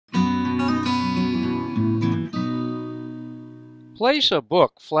Place a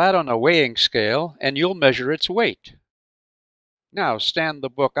book flat on a weighing scale and you'll measure its weight. Now stand the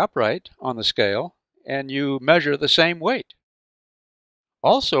book upright on the scale and you measure the same weight.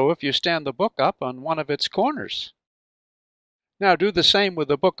 Also, if you stand the book up on one of its corners. Now do the same with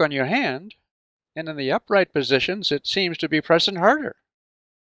the book on your hand, and in the upright positions it seems to be pressing harder.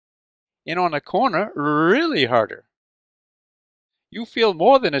 And on a corner, really harder. You feel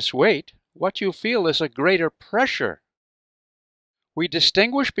more than its weight. What you feel is a greater pressure. We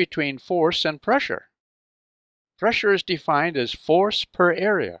distinguish between force and pressure. Pressure is defined as force per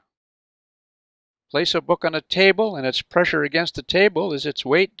area. Place a book on a table and its pressure against the table is its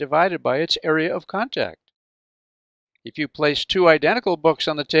weight divided by its area of contact. If you place two identical books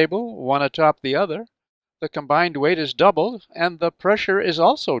on the table, one atop the other, the combined weight is doubled and the pressure is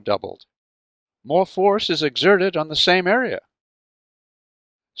also doubled. More force is exerted on the same area.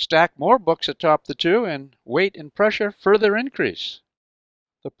 Stack more books atop the two and weight and pressure further increase.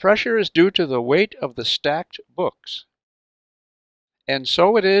 The pressure is due to the weight of the stacked books. And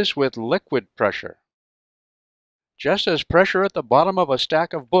so it is with liquid pressure. Just as pressure at the bottom of a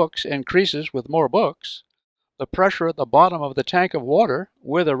stack of books increases with more books, the pressure at the bottom of the tank of water,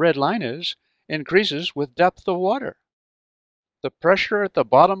 where the red line is, increases with depth of water. The pressure at the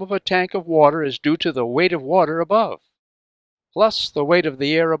bottom of a tank of water is due to the weight of water above, plus the weight of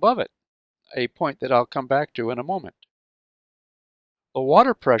the air above it, a point that I'll come back to in a moment. The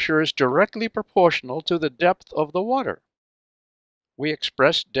water pressure is directly proportional to the depth of the water. We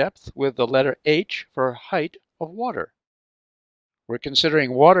express depth with the letter H for height of water. We're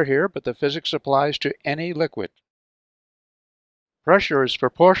considering water here, but the physics applies to any liquid. Pressure is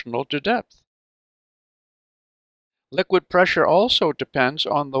proportional to depth. Liquid pressure also depends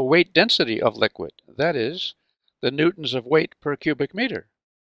on the weight density of liquid, that is, the newtons of weight per cubic meter,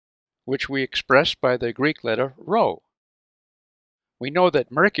 which we express by the Greek letter rho. We know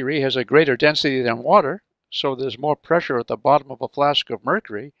that mercury has a greater density than water, so there's more pressure at the bottom of a flask of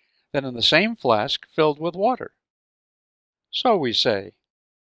mercury than in the same flask filled with water. So we say,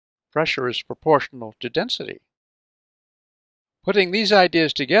 pressure is proportional to density. Putting these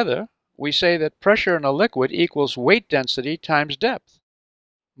ideas together, we say that pressure in a liquid equals weight density times depth.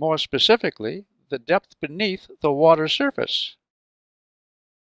 More specifically, the depth beneath the water surface.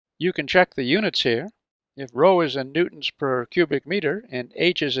 You can check the units here. If rho is in newtons per cubic meter and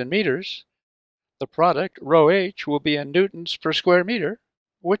h is in meters, the product, rho h, will be in newtons per square meter,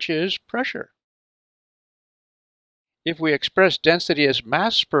 which is pressure. If we express density as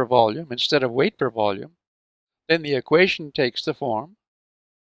mass per volume instead of weight per volume, then the equation takes the form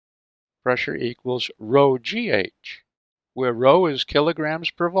pressure equals rho gh, where rho is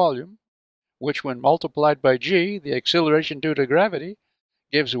kilograms per volume, which when multiplied by g, the acceleration due to gravity,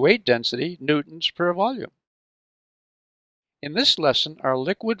 gives weight density newtons per volume. In this lesson, our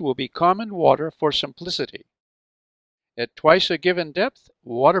liquid will be common water for simplicity. At twice a given depth,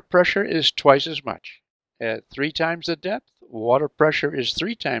 water pressure is twice as much. At 3 times the depth, water pressure is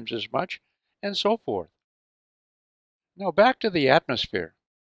 3 times as much, and so forth. Now back to the atmosphere.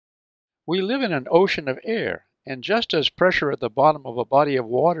 We live in an ocean of air, and just as pressure at the bottom of a body of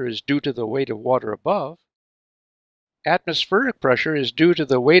water is due to the weight of water above, atmospheric pressure is due to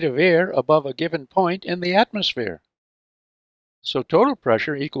the weight of air above a given point in the atmosphere. So total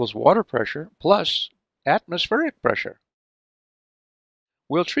pressure equals water pressure plus atmospheric pressure.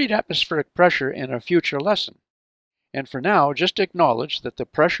 We'll treat atmospheric pressure in a future lesson, and for now just acknowledge that the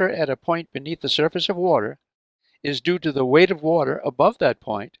pressure at a point beneath the surface of water is due to the weight of water above that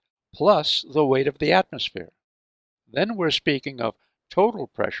point plus the weight of the atmosphere. Then we're speaking of total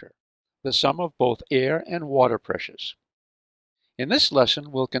pressure, the sum of both air and water pressures. In this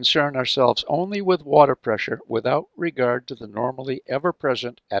lesson, we'll concern ourselves only with water pressure without regard to the normally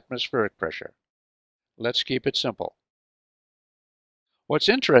ever-present atmospheric pressure. Let's keep it simple. What's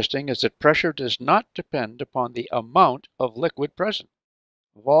interesting is that pressure does not depend upon the amount of liquid present.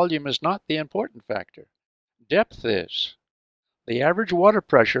 Volume is not the important factor. Depth is. The average water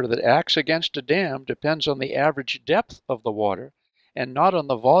pressure that acts against a dam depends on the average depth of the water and not on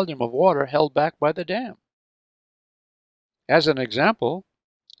the volume of water held back by the dam. As an example,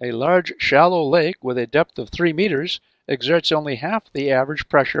 a large shallow lake with a depth of 3 meters exerts only half the average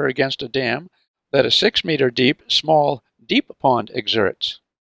pressure against a dam that a 6 meter deep, small, deep pond exerts.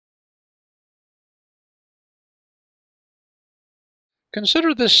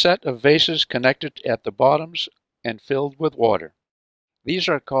 Consider this set of vases connected at the bottoms and filled with water. These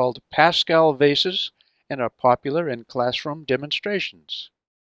are called Pascal vases and are popular in classroom demonstrations.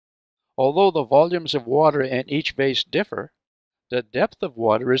 Although the volumes of water in each vase differ, the depth of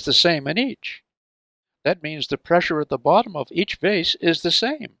water is the same in each. That means the pressure at the bottom of each vase is the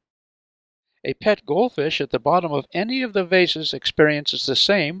same. A pet goldfish at the bottom of any of the vases experiences the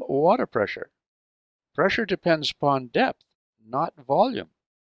same water pressure. Pressure depends upon depth, not volume.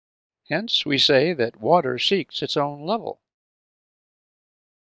 Hence, we say that water seeks its own level.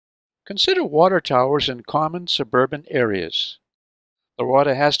 Consider water towers in common suburban areas. The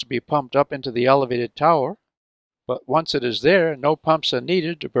water has to be pumped up into the elevated tower, but once it is there, no pumps are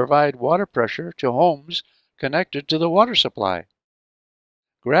needed to provide water pressure to homes connected to the water supply.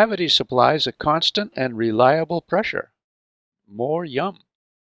 Gravity supplies a constant and reliable pressure. More yum.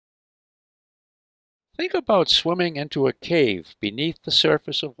 Think about swimming into a cave beneath the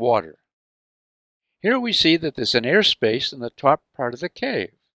surface of water. Here we see that there's an airspace in the top part of the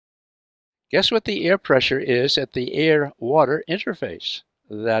cave. Guess what the air pressure is at the air-water interface?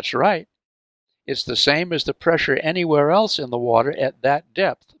 That's right. It's the same as the pressure anywhere else in the water at that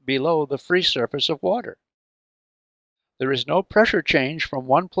depth below the free surface of water. There is no pressure change from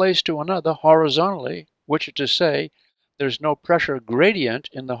one place to another horizontally, which is to say, there's no pressure gradient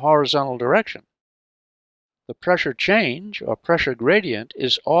in the horizontal direction. The pressure change, or pressure gradient,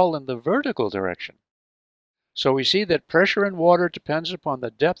 is all in the vertical direction. So we see that pressure in water depends upon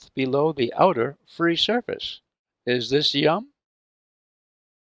the depth below the outer free surface. Is this yum?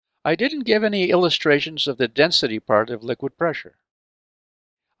 I didn't give any illustrations of the density part of liquid pressure.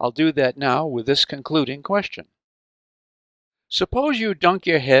 I'll do that now with this concluding question. Suppose you dunk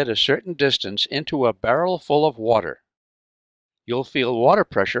your head a certain distance into a barrel full of water. You'll feel water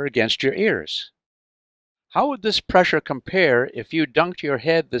pressure against your ears. How would this pressure compare if you dunked your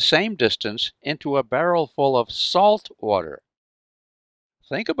head the same distance into a barrel full of salt water?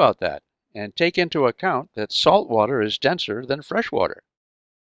 Think about that, and take into account that salt water is denser than fresh water.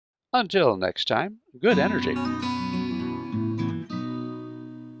 Until next time, good energy.